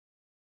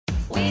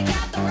We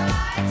got the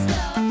right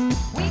stuff.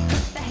 We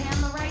put the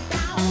hammer right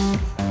down.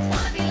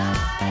 Wanna be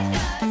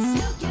like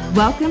us?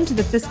 Welcome to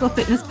the Fiscal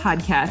Fitness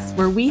Podcast,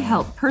 where we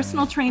help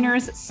personal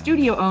trainers,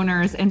 studio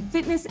owners, and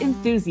fitness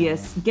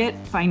enthusiasts get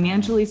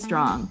financially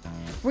strong.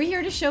 We're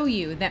here to show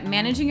you that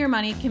managing your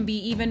money can be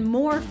even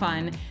more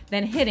fun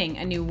than hitting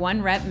a new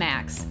 1-rep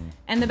max.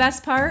 And the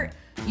best part,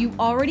 you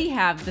already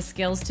have the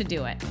skills to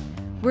do it.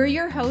 We're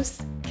your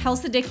hosts, Kel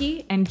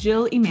Siddiqui And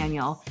Jill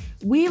Emanuel.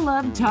 We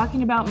love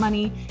talking about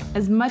money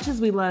as much as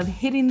we love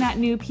hitting that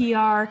new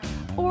PR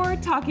or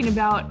talking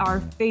about our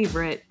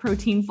favorite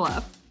protein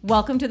fluff.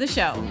 Welcome to the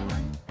show. 1,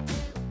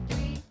 2,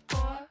 3, 4.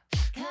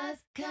 Cause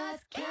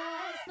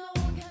no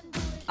one can do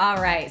it.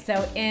 All right,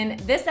 so in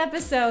this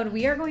episode,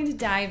 we are going to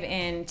dive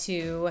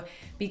into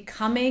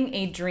becoming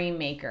a dream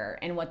maker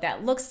and what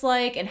that looks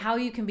like and how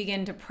you can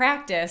begin to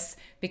practice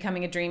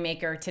becoming a dream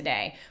maker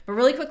today. But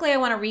really quickly, I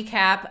want to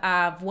recap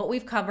of what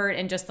we've covered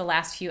in just the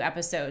last few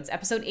episodes.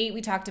 Episode 8, we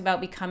talked about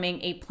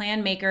becoming a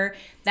plan maker.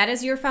 That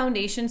is your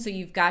foundation, so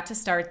you've got to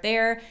start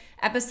there.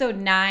 Episode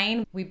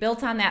 9, we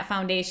built on that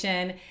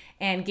foundation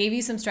and gave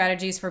you some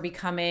strategies for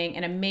becoming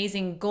an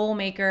amazing goal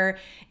maker.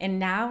 And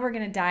now we're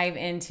gonna dive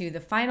into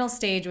the final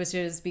stage, which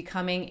is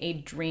becoming a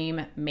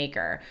dream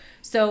maker.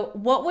 So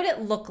what would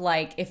it look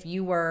like if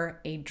you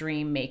were a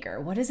dream maker?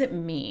 What does it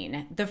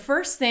mean? The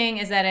first thing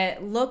is that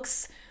it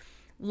looks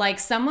like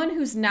someone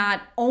who's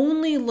not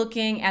only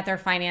looking at their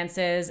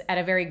finances at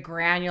a very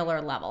granular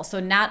level.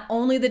 So not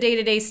only the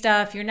day-to-day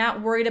stuff, you're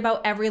not worried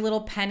about every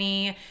little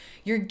penny.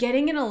 You're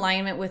getting in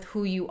alignment with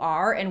who you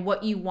are and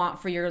what you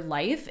want for your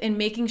life and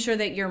making sure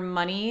that your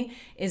money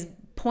is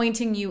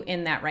pointing you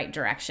in that right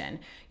direction.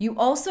 You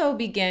also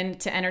begin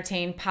to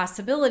entertain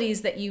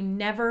possibilities that you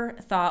never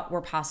thought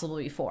were possible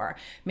before.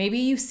 Maybe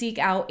you seek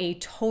out a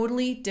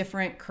totally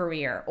different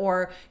career,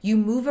 or you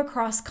move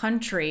across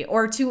country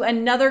or to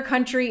another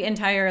country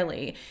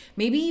entirely.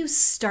 Maybe you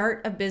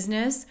start a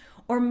business,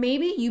 or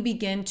maybe you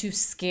begin to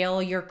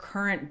scale your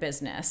current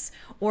business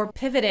or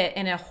pivot it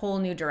in a whole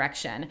new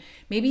direction.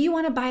 Maybe you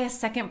want to buy a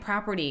second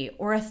property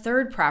or a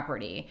third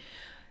property.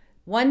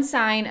 One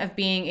sign of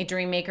being a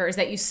dream maker is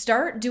that you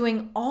start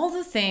doing all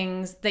the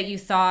things that you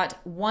thought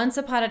once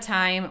upon a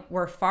time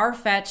were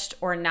far-fetched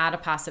or not a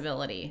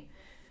possibility.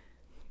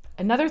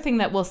 Another thing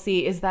that we'll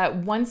see is that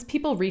once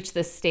people reach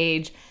this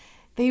stage,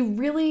 they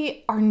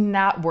really are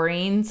not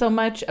worrying so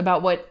much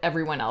about what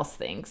everyone else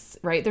thinks,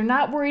 right? They're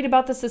not worried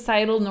about the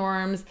societal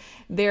norms.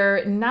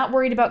 They're not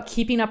worried about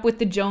keeping up with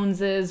the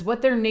Joneses,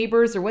 what their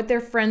neighbors or what their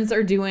friends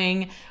are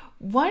doing.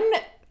 One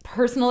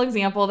personal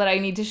example that I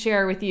need to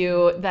share with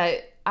you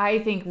that I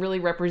think really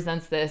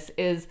represents this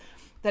is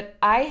that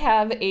I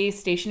have a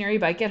stationary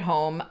bike at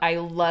home. I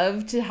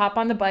love to hop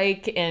on the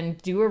bike and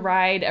do a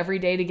ride every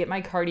day to get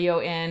my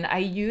cardio in. I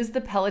use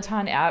the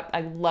Peloton app.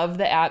 I love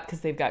the app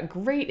because they've got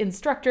great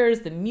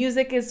instructors. The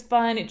music is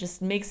fun. It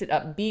just makes it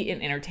upbeat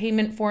and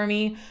entertainment for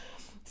me.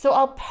 So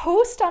I'll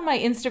post on my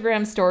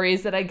Instagram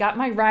stories that I got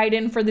my ride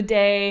in for the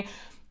day.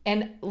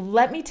 And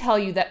let me tell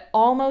you that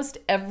almost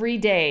every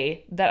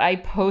day that I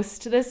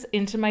post this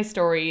into my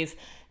stories,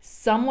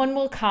 someone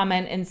will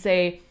comment and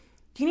say,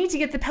 you need to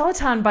get the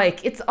Peloton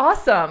bike. It's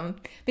awesome.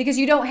 Because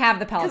you don't have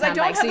the Peloton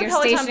bike, so your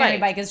Peloton stationary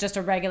bike is just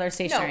a regular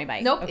stationary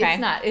bike. Nope, okay?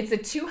 It's not. It's a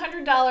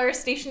 $200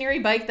 stationary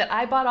bike that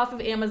I bought off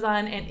of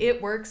Amazon, and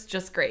it works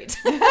just great.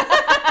 So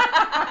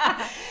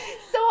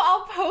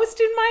I'll post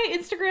in my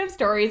Instagram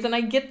stories, and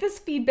I get this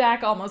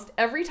feedback almost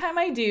every time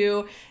I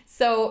do.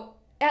 So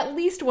at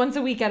least once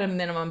a week at a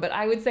minimum, but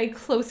I would say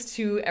close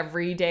to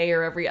every day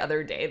or every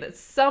other day that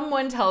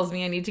someone tells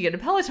me I need to get a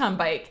Peloton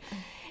bike.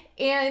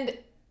 And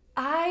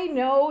I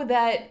know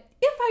that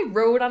if I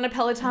rode on a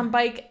Peloton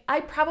bike, I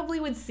probably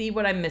would see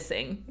what I'm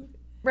missing,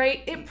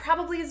 right? It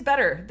probably is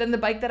better than the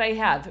bike that I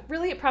have.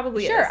 Really, it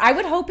probably is. Sure, I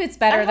would hope it's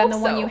better than the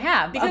one you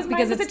have. Because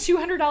mine is a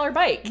 $200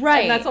 bike.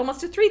 Right. And that's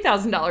almost a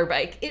 $3,000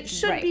 bike. It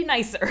should be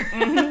nicer.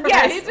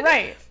 Yes,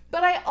 right.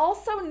 But I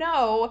also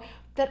know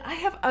that I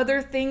have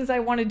other things I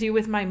want to do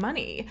with my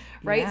money,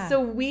 right? Yeah. So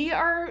we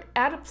are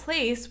at a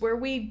place where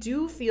we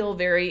do feel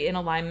very in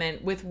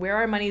alignment with where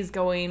our money is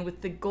going, with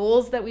the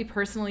goals that we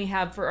personally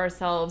have for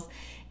ourselves.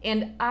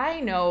 And I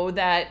know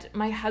that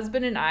my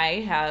husband and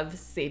I have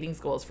savings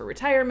goals for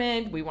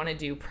retirement. We want to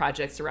do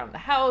projects around the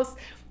house.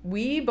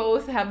 We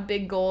both have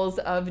big goals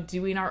of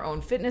doing our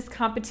own fitness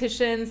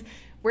competitions.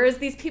 Whereas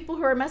these people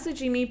who are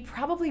messaging me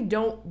probably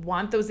don't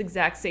want those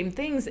exact same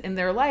things in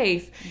their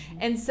life. Mm-hmm.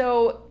 And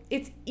so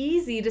it's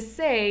easy to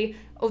say,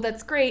 oh,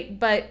 that's great,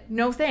 but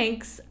no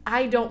thanks.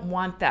 I don't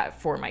want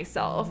that for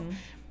myself. Mm-hmm.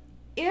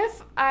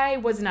 If I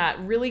was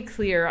not really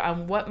clear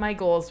on what my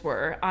goals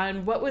were,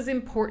 on what was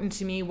important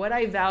to me, what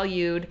I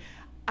valued,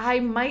 I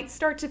might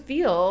start to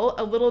feel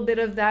a little bit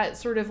of that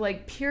sort of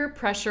like peer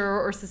pressure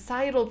or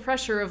societal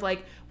pressure of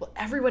like, well,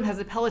 everyone has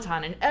a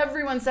Peloton and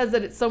everyone says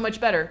that it's so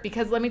much better,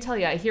 because let me tell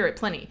you, I hear it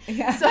plenty.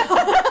 Yeah.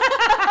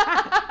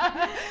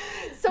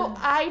 So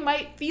I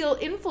might feel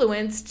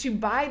influenced to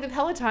buy the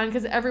Peloton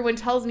because everyone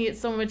tells me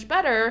it's so much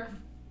better.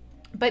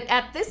 But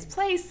at this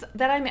place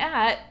that I'm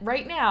at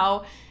right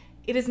now,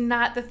 it is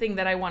not the thing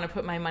that I want to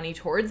put my money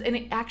towards. And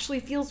it actually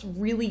feels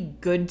really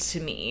good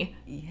to me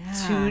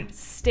to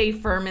stay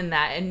firm in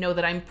that and know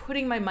that I'm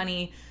putting my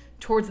money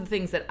towards the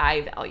things that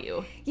I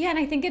value. Yeah, and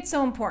I think it's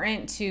so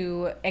important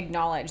to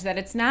acknowledge that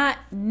it's not,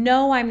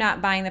 no, I'm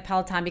not buying the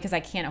Peloton because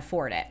I can't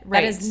afford it.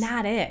 Right. That is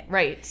not it.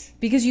 Right.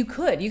 Because you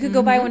could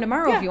go buy one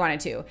tomorrow Yeah. if you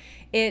wanted to.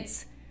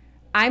 It's,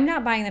 I'm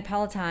not buying the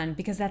Peloton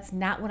because that's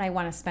not what I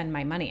want to spend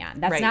my money on.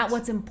 That's Right. not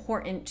what's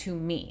important to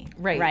me.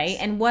 Right.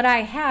 And what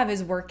I have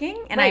is working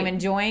and Right. I'm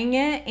enjoying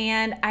it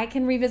and I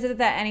can revisit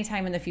that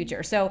anytime in the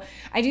future. So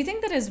I do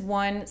think that is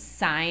one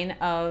sign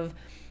of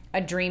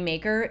a dream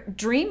maker.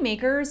 Dream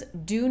makers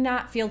do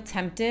not feel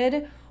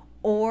tempted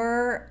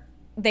or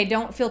they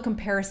don't feel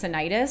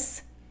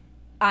comparisonitis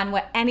on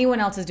what anyone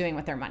else is doing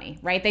with their money,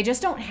 right? They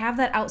just don't have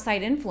that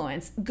outside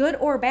influence, good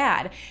or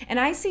bad. And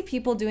I see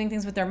people doing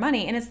things with their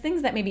money, and it's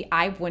things that maybe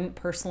I wouldn't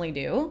personally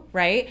do,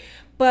 right?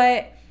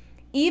 But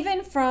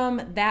even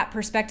from that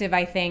perspective,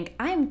 I think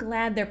I'm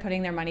glad they're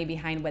putting their money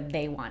behind what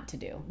they want to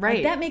do. Right.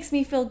 Like, that makes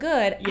me feel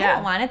good. I Yeah.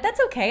 don't want it. That's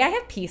okay. I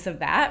have peace of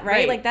that, right?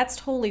 Right. Like, that's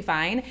totally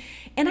fine.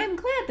 And I'm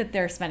glad that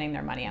they're spending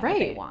their money on what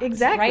they Right. want.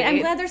 Exactly. Right? I'm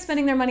glad they're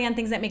spending their money on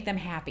things that make them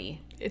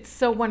happy. It's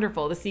so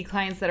wonderful to see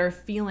clients that are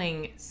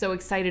feeling so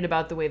excited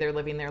about the way they're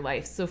living their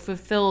life, so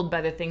fulfilled by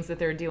the things that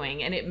they're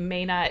doing. And it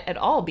may not at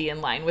all be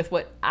in line with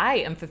what I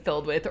am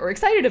fulfilled with or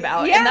excited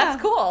about. Yeah. And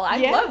that's cool. I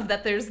Yeah. love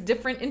that there's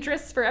different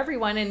interests for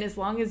everyone. And as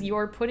long as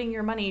you're putting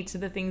your money to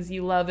the things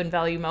you love and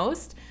value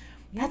most,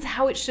 that's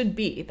how it should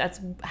be. That's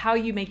how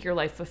you make your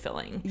life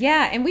fulfilling.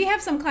 Yeah, and we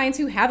have some clients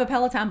who have a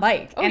Peloton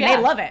bike and yeah.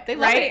 they love it. They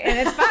love right? it. And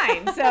it's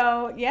fine.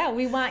 So, yeah,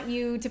 we want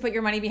you to put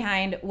your money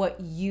behind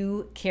what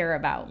you care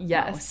about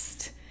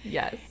most.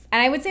 Yes.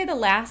 And I would say the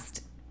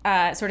last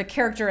sort of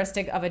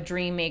characteristic of a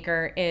dream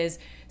maker is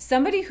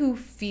somebody who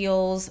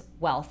feels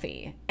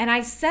wealthy. And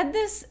I said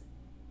this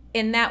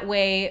in that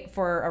way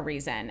for a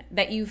reason,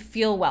 that you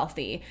feel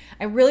wealthy.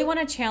 I really want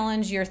to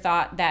challenge your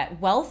thought that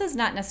wealth is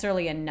not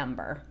necessarily a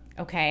number.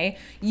 Okay,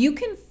 you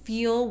can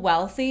feel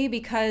wealthy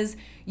because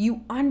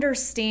you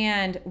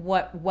understand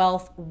what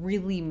wealth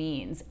really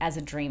means as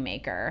a dream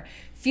maker.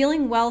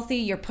 Feeling wealthy,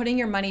 you're putting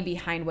your money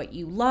behind what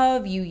you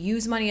love. You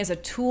use money as a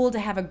tool to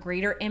have a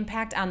greater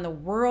impact on the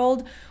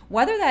world,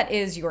 whether that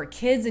is your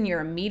kids and your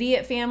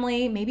immediate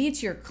family, maybe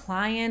it's your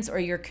clients or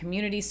your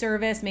community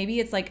service, maybe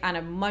it's like on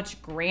a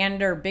much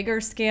grander, bigger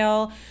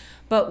scale,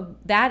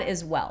 but that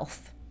is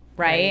wealth,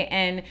 right?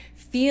 And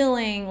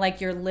feeling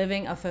like you're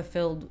living a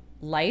fulfilled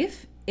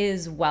life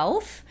is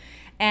wealth,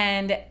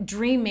 and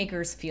dream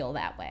makers feel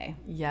that way.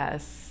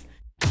 Yes.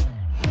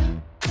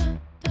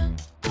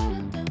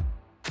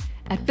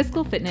 At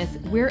Fiscal Fitness,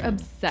 we're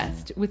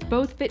obsessed with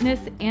both fitness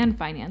and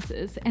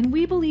finances, and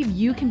we believe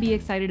you can be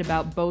excited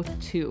about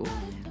both too.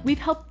 We've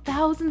helped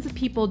thousands of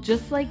people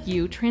just like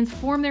you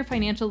transform their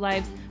financial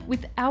lives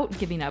without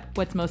giving up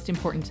what's most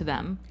important to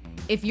them.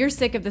 If you're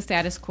sick of the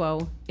status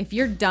quo, if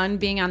you're done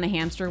being on the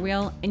hamster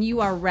wheel, and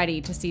you are ready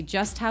to see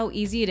just how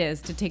easy it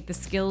is to take the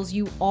skills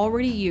you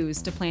already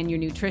use to plan your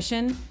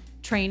nutrition,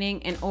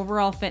 training, and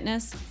overall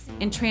fitness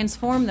and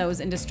transform those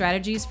into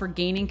strategies for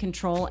gaining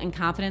control and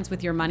confidence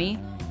with your money,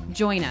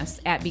 join us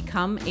at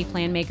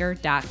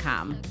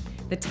becomeaplanmaker.com.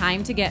 The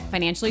time to get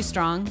financially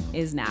strong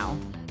is now.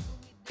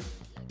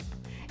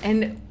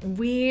 And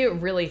we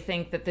really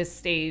think that this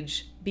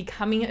stage,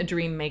 becoming a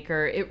dream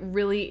maker, it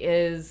really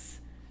is,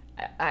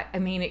 I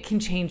mean, it can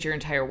change your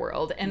entire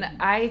world. And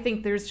I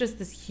think there's just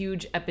this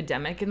huge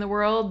epidemic in the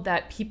world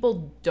that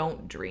people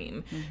don't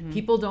dream.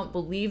 People don't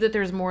believe that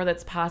there's more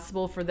that's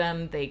possible for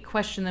them. They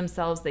question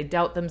themselves. They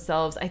doubt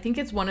themselves. I think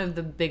it's one of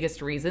the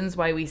biggest reasons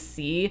why we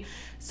see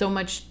so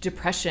much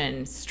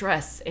depression,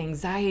 stress,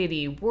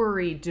 anxiety,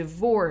 worry,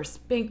 divorce,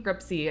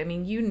 bankruptcy. I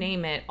mean, you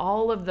name it,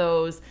 all of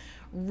those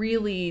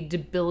really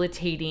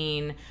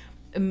debilitating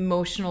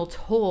emotional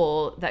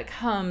toll that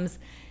comes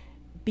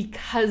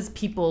because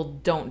people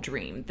don't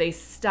dream. They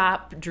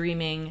stop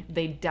dreaming.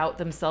 They doubt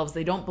themselves.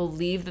 They don't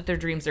believe that their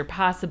dreams are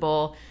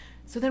possible.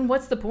 So then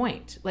what's the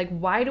point? Like,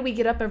 why do we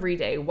get up every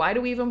day? Why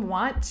do we even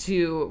want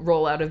to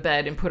roll out of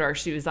bed and put our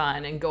shoes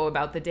on and go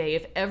about the day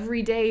if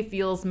every day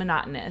feels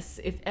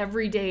monotonous, if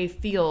every day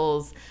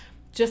feels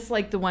just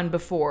like the one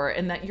before,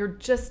 and that you're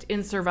just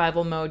in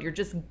survival mode, you're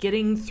just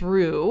getting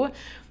through?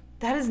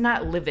 That is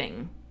not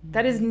living.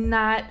 That is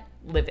not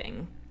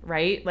living.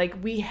 Right? Like,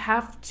 we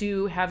have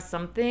to have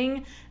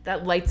something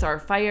that lights our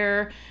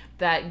fire,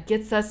 that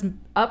gets us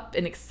up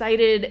and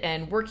excited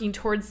and working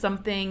towards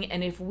something.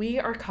 And if we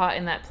are caught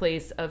in that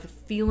place of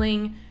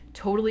feeling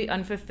totally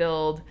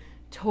unfulfilled,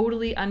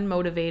 totally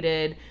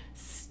unmotivated,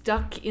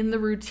 stuck in the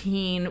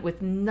routine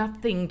with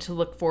nothing to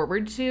look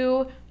forward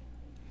to,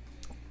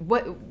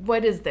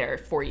 what is there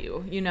for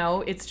you? You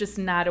know, it's just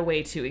not a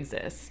way to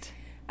exist.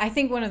 I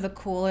think one of the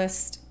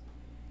coolest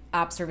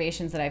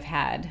observations that I've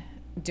had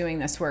doing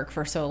this work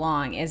for so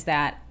long is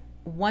that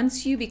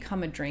once you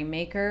become a dream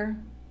maker,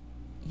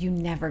 you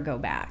never go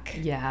back.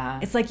 Yeah.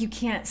 It's like you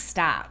can't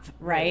stop,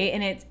 right?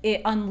 And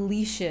it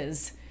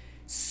unleashes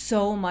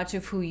so much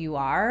of who you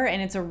are,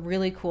 and it's a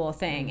really cool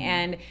thing.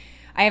 And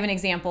I have an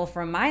example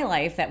from my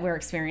life that we're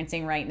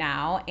experiencing right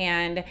now.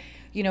 And,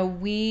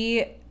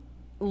 we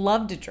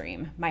love to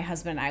dream, my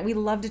husband and I. We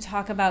love to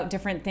talk about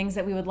different things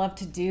that we would love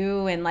to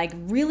do and like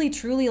really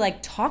truly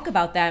like talk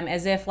about them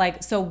as if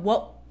like, so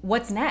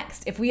what's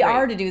next? If we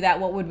are to do that,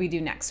 what would we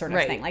do next sort of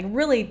thing? Like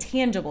really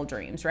tangible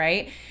dreams,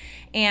 right?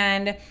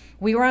 And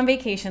we were on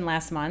vacation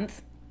last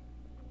month.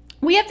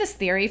 We have this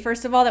theory,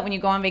 first of all, that when you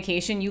go on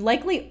vacation, you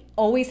likely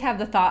always have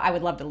the thought, I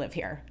would love to live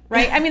here,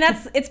 right? I mean,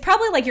 it's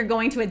probably like you're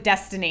going to a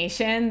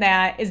destination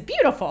that is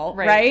beautiful,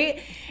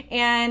 right?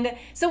 And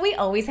so we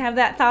always have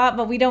that thought,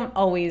 but we don't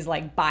always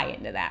like buy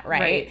into that,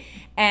 right?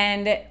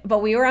 But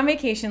we were on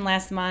vacation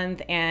last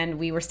month and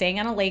we were staying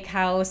on a lake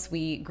house.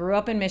 We grew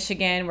up in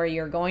Michigan where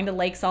you're going to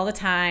lakes all the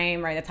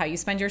time, right? That's how you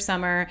spend your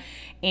summer.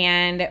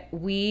 And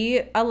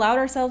we allowed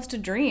ourselves to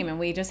dream. And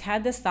we just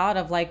had this thought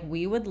of like,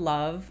 we would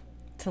love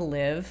to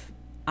live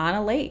on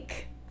a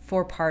lake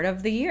for part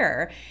of the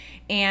year.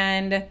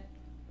 And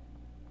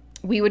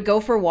we would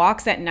go for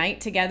walks at night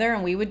together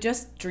and we would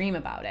just dream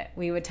about it.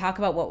 We would talk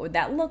about what would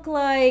that look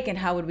like and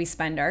how would we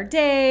spend our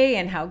day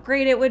and how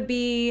great it would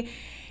be.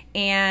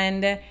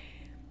 And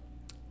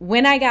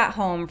when I got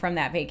home from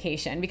that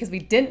vacation, because we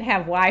didn't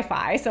have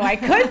Wi-Fi, so I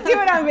couldn't do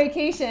it on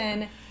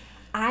vacation,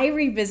 I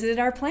revisited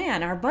our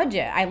plan, our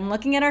budget. I'm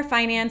looking at our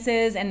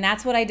finances, and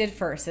that's what I did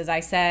first is I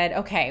said,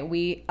 okay,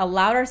 we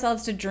allowed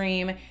ourselves to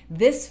dream.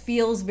 This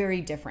feels very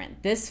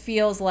different. This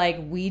feels like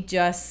we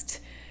just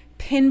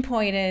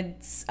pinpointed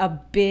a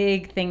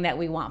big thing that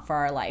we want for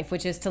our life,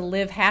 which is to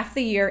live half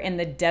the year in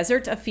the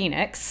desert of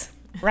Phoenix,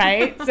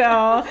 right?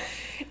 So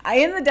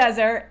in the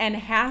desert and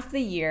half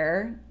the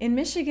year in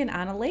Michigan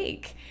on a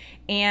lake.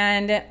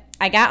 And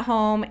I got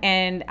home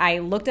and I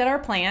looked at our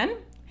plan.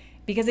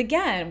 Because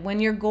again, when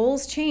your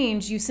goals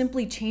change, you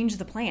simply change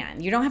the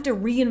plan. You don't have to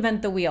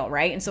reinvent the wheel,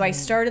 right? And so I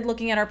started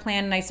looking at our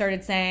plan and I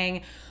started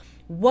saying,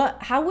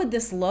 how would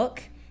this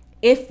look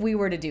if we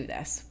were to do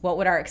this? What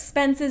would our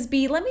expenses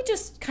be? Let me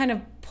just kind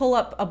of pull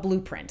up a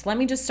blueprint. Let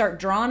me just start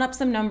drawing up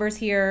some numbers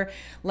here.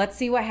 Let's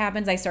see what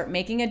happens. I start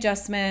making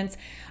adjustments.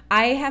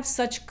 I have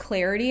such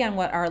clarity on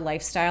what our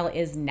lifestyle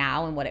is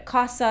now and what it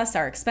costs us,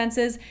 our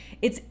expenses.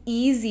 It's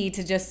easy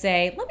to just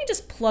say, let me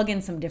just plug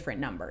in some different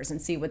numbers and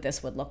see what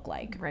this would look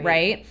like,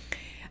 right?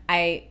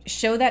 I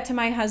show that to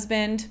my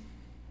husband,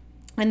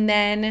 and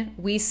then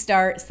we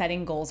start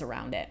setting goals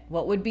around it.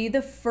 What would be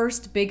the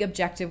first big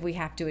objective we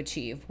have to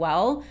achieve?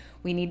 Well,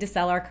 we need to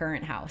sell our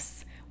current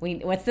house.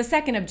 What's the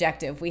second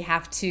objective? We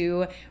have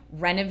to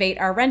renovate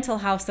our rental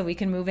house so we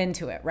can move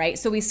into it, right?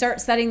 So we start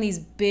setting these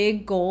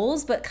big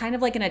goals, but kind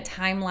of like in a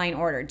timeline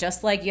order.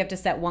 Just like you have to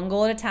set one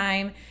goal at a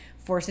time,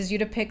 forces you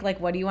to pick like,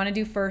 what do you want to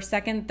do first,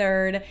 second,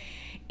 third?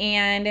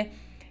 And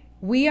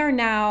we are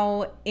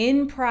now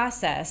in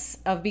process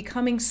of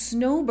becoming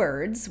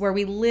snowbirds, where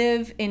we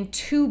live in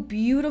two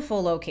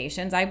beautiful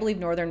locations. I believe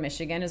Northern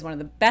Michigan is one of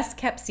the best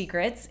kept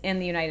secrets in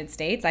the United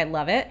States. I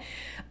love it.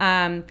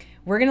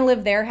 We're going to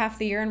live there half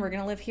the year and we're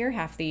going to live here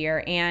half the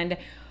year. And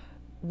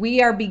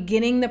we are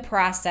beginning the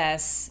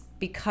process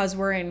because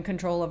we're in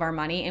control of our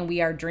money and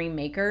we are dream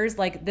makers.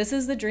 Like, this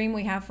is the dream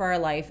we have for our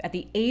life. At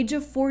the age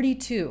of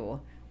 42,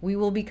 we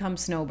will become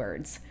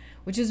snowbirds,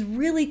 which is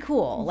really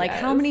cool. Like,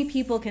 how many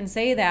people can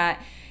say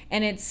that?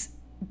 And it's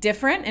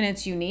different and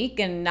it's unique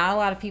and not a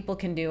lot of people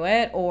can do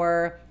it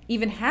or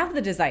even have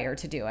the desire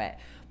to do it.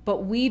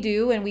 But we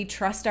do, and we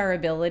trust our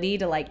ability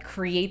to like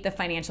create the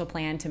financial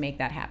plan to make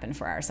that happen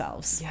for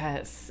ourselves.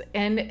 Yes.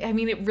 And I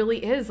mean, it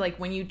really is like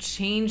when you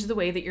change the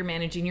way that you're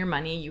managing your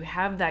money, you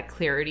have that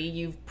clarity.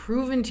 You've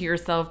proven to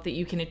yourself that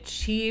you can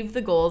achieve the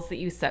goals that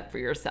you set for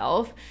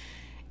yourself.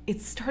 It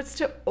starts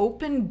to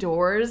open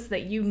doors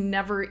that you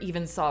never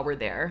even saw were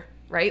there,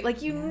 right?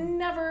 Like you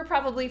never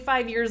probably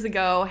 5 years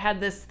ago had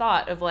this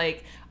thought of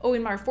like, oh,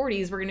 in our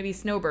 40s, we're going to be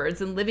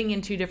snowbirds and living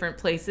in two different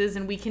places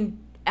and we can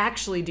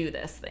actually do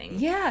this thing.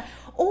 Yeah.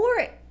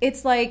 Or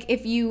it's like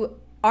if you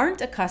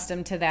aren't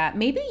accustomed to that,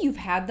 maybe you've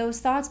had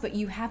those thoughts, but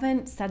you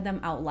haven't said them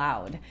out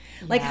loud.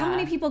 Like how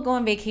many people go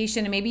on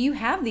vacation and maybe you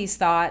have these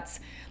thoughts.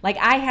 Like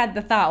I had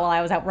the thought while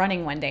I was out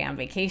running one day on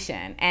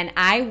vacation and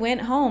I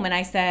went home and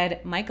I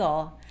said,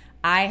 Michael,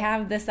 I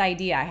have this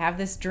idea. I have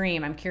this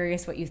dream. I'm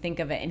curious what you think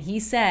of it. And he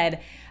said,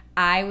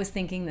 I was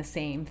thinking the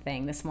same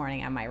thing this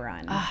morning on my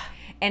run.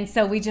 And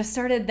so we just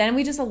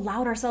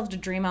allowed ourselves to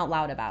dream out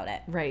loud about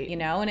it. Right. You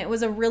know, and it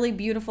was a really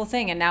beautiful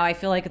thing. And now I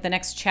feel like the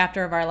next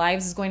chapter of our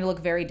lives is going to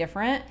look very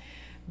different,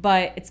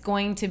 but it's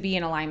going to be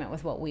in alignment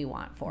with what we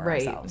want for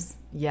ourselves.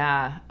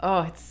 Yeah.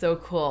 Oh, it's so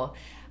cool.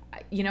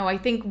 You know, I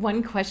think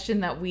one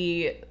question that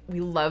we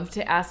love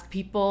to ask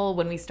people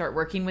when we start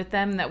working with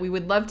them that we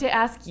would love to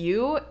ask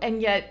you, and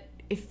yet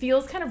it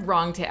feels kind of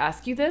wrong to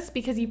ask you this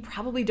because you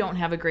probably don't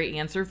have a great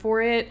answer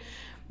for it,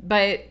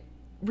 but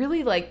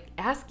really like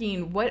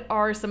asking what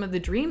are some of the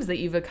dreams that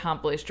you've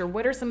accomplished or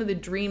what are some of the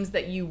dreams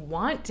that you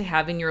want to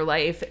have in your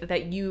life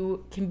that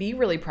you can be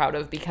really proud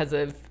of because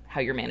of how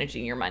you're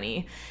managing your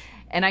money.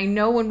 And I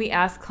know when we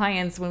ask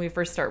clients when we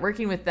first start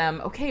working with them,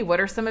 okay,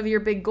 what are some of your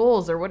big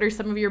goals or what are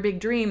some of your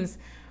big dreams?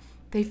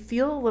 they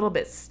feel a little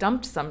bit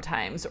stumped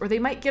sometimes, or they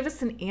might give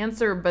us an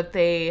answer, but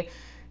they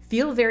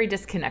feel very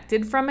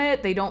disconnected from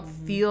it. They don't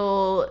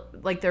feel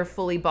like they're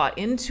fully bought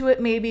into it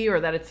maybe,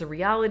 or that it's a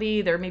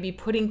reality. They're maybe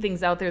putting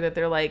things out there that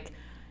they're like,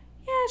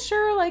 yeah,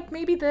 sure, like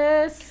maybe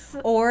this.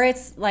 Or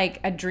it's like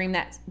a dream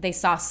that they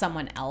saw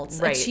someone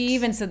else Right.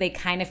 achieve, and so they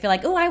kind of feel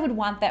like, oh, I would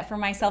want that for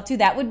myself too.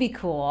 That would be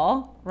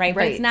cool, right?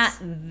 But it's Right. not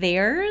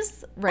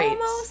theirs, Right.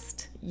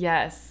 almost.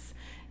 Yes.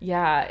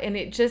 Yeah. And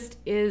it just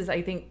is,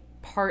 I think,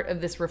 part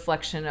of this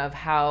reflection of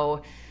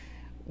how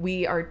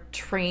we are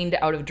trained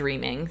out of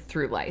dreaming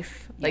through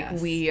life. Like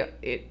Yes.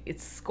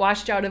 it's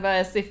squashed out of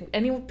us. If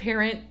any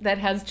parent that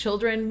has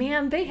children,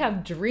 man, they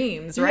have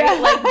dreams,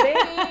 right?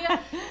 Like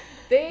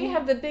they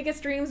have the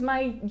biggest dreams.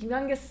 My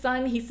youngest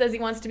son, he says he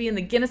wants to be in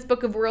the Guinness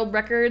Book of World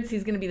Records.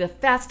 He's going to be the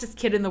fastest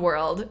kid in the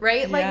world,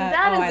 right? Like Yeah.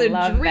 that Oh, is I a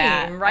love dream,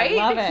 that. I right?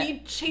 love it. He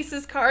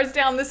chases cars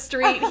down the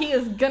street. He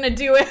is going to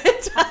do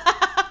it.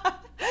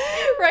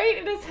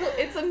 Right?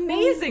 It's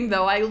amazing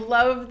though. I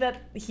love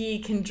that he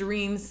can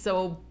dream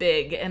so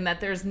big and that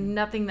there's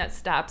nothing that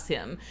stops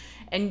him.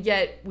 And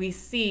yet we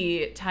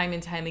see time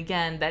and time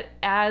again that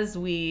as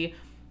we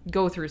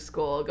go through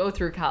school, go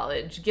through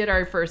college, get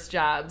our first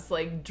jobs,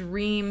 like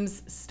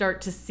dreams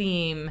start to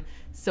seem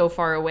so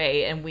far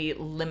away and we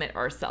limit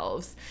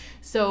ourselves.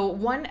 So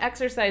one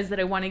exercise that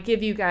I want to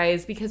give you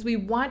guys, because we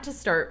want to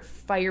start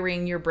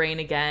firing your brain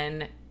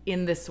again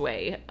in this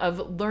way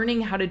of learning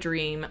how to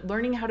dream,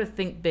 learning how to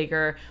think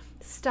bigger,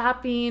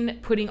 stopping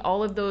putting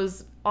all of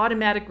those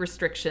automatic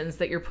restrictions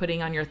that you're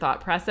putting on your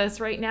thought process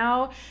right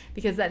now,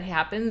 because that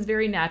happens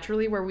very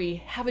naturally where we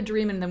have a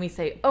dream and then we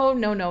say, oh,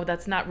 no,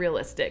 that's not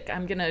realistic.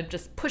 I'm going to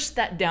just push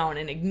that down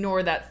and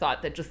ignore that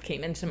thought that just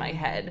came into my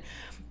head.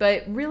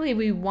 But really,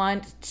 we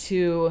want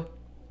to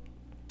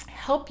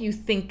help you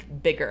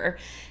think bigger.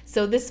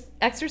 So this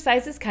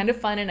exercise is kind of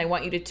fun, and I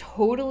want you to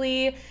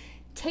totally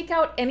take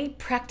out any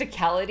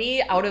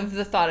practicality out of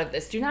the thought of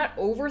this. Do not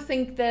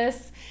overthink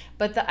this,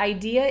 but the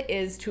idea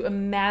is to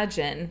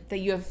imagine that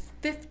you have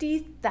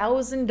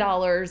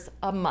 $50,000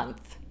 a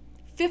month.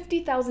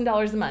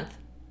 $50,000 a month,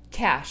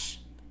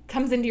 cash,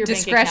 comes into your bank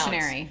account.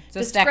 Discretionary.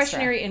 Just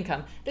Discretionary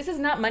income. This is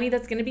not money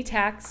that's going to be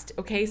taxed,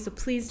 okay? So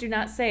please do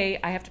not say,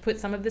 I have to put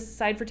some of this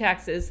aside for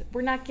taxes.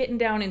 We're not getting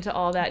down into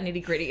all that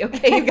nitty gritty,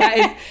 okay, you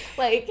guys?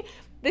 Like,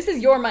 this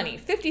is your money,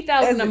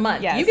 $50,000 a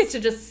month. Yes. You get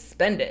to just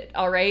spend it,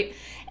 all right?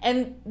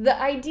 And the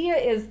idea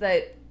is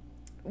that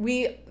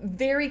we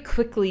very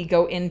quickly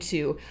go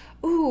into,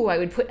 ooh, I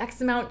would put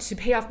X amount to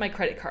pay off my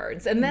credit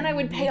cards, and then I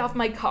would pay off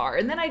my car,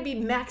 and then I'd be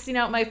maxing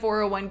out my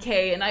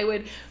 401k, and I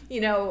would,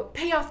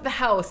 pay off the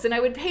house, and I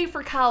would pay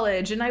for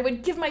college, and I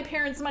would give my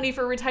parents money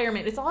for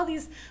retirement. It's all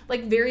these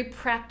like very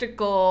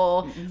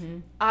practical,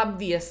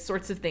 obvious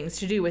sorts of things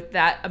to do with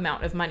that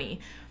amount of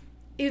money.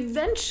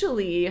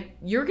 Eventually,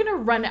 you're going to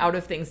run out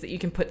of things that you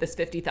can put this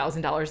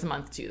 $50,000 a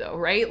month to, though,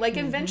 right? Like,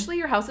 eventually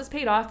your house is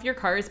paid off, your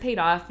car is paid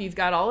off, you've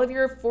got all of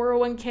your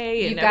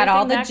 401k, and You've got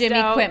all the everything gym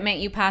maxed out. equipment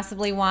you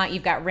possibly want.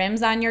 You've got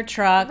rims on your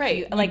truck. Right.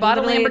 You, You bought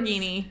a literally,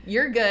 Lamborghini.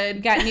 You're good.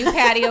 You got new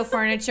patio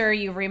furniture.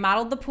 You've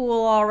remodeled the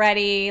pool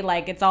already.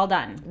 Like, it's all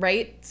done.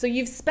 Right? So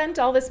you've spent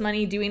all this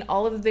money doing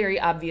all of the very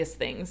obvious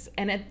things.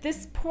 And at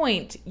this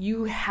point,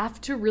 you have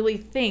to really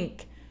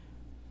think,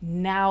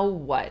 now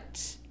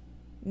what?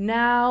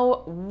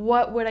 Now,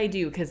 what would I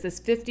do? Because this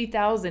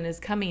 $50,000 is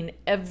coming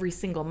every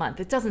single month.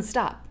 It doesn't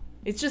stop.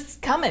 It's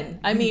just coming.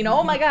 I mean,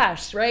 oh my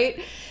gosh,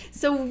 right?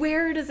 So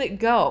where does it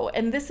go?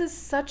 And this is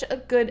such a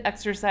good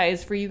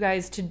exercise for you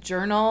guys to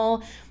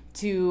journal,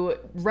 to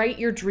write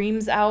your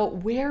dreams out.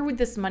 Where would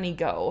this money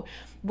go?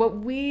 What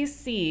we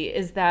see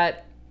is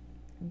that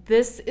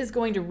this is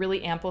going to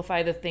really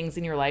amplify the things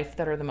in your life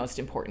that are the most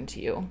important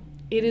to you.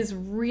 It is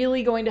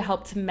really going to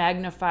help to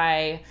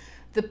magnify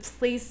the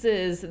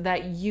places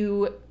that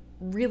you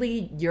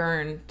really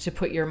yearn to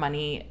put your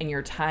money and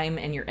your time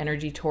and your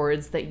energy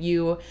towards, that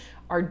you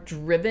are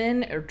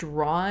driven or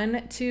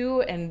drawn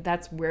to, and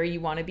that's where you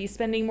want to be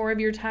spending more of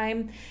your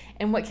time.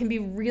 And what can be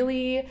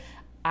really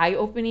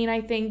eye-opening, I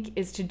think,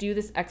 is to do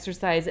this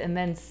exercise and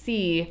then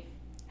see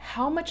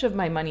how much of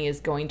my money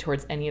is going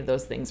towards any of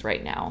those things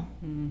right now.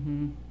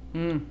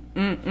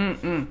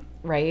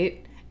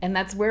 Right? And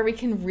that's where we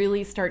can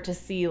really start to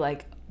see,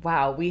 like,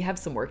 wow, we have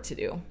some work to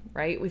do,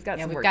 right? We've got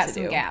some work to do. We've got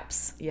some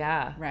gaps.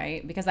 Yeah.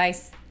 Right? Because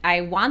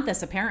I want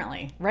this,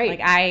 apparently. Right.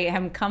 Like, I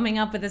am coming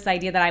up with this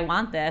idea that I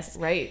want this.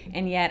 Right.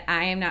 And yet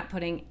I am not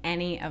putting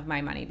any of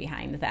my money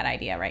behind that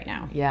idea right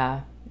now.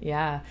 Yeah.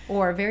 Yeah.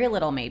 Or very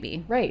little,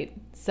 maybe. Right.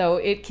 So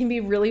it can be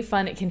really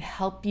fun. It can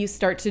help you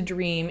start to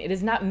dream. It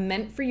is not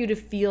meant for you to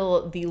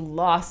feel the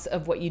loss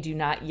of what you do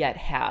not yet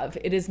have.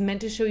 It is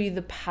meant to show you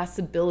the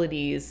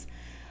possibilities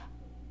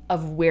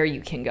of where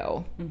you can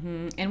go.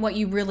 And what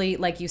you really,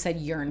 like you said,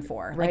 yearn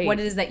for. Like, Right. what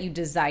it is that you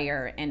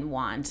desire and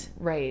want.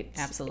 Right.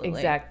 Absolutely.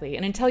 Exactly.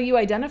 And until you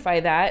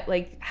identify that,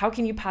 like, how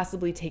can you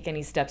possibly take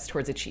any steps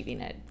towards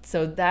achieving it?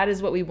 So that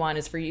is what we want,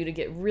 is for you to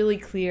get really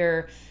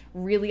clear,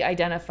 really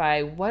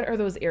identify what are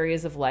those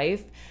areas of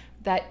life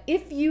that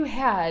if you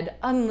had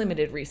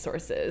unlimited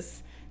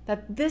resources,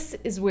 that this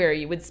is where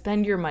you would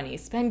spend your money,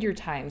 spend your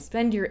time,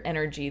 spend your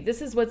energy.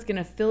 This is what's going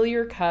to fill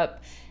your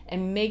cup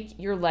and make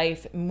your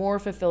life more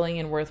fulfilling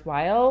and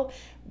worthwhile.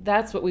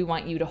 That's what we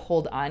want you to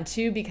hold on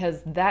to,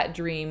 because that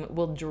dream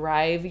will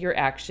drive your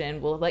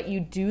action, will let you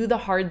do the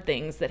hard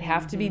things that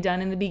have to be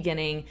done in the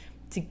beginning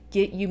to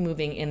get you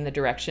moving in the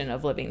direction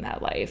of living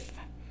that life.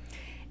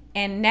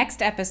 And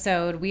next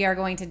episode, we are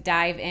going to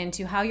dive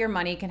into how your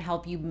money can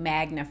help you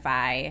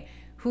magnify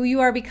who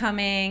you are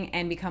becoming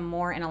and become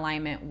more in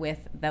alignment with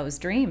those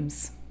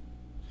dreams.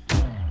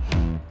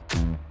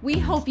 We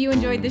hope you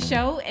enjoyed the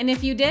show, and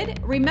if you did,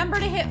 remember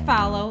to hit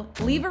follow,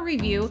 leave a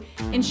review,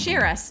 and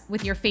share us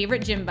with your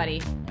favorite gym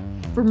buddy.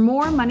 For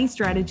more money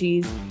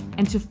strategies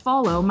and to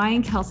follow my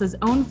and Kelsa's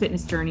own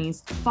fitness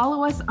journeys,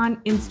 follow us on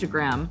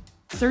Instagram.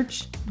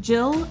 Search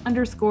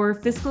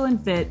Jill_fiscal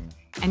and fit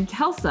and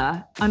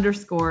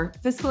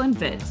Kelsa_fiscal and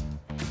fit.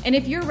 And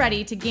if you're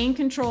ready to gain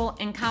control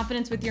and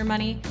confidence with your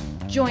money,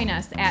 join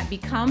us at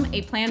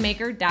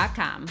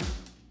becomeaplanmaker.com.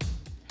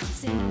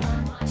 Sing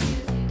 1, 2.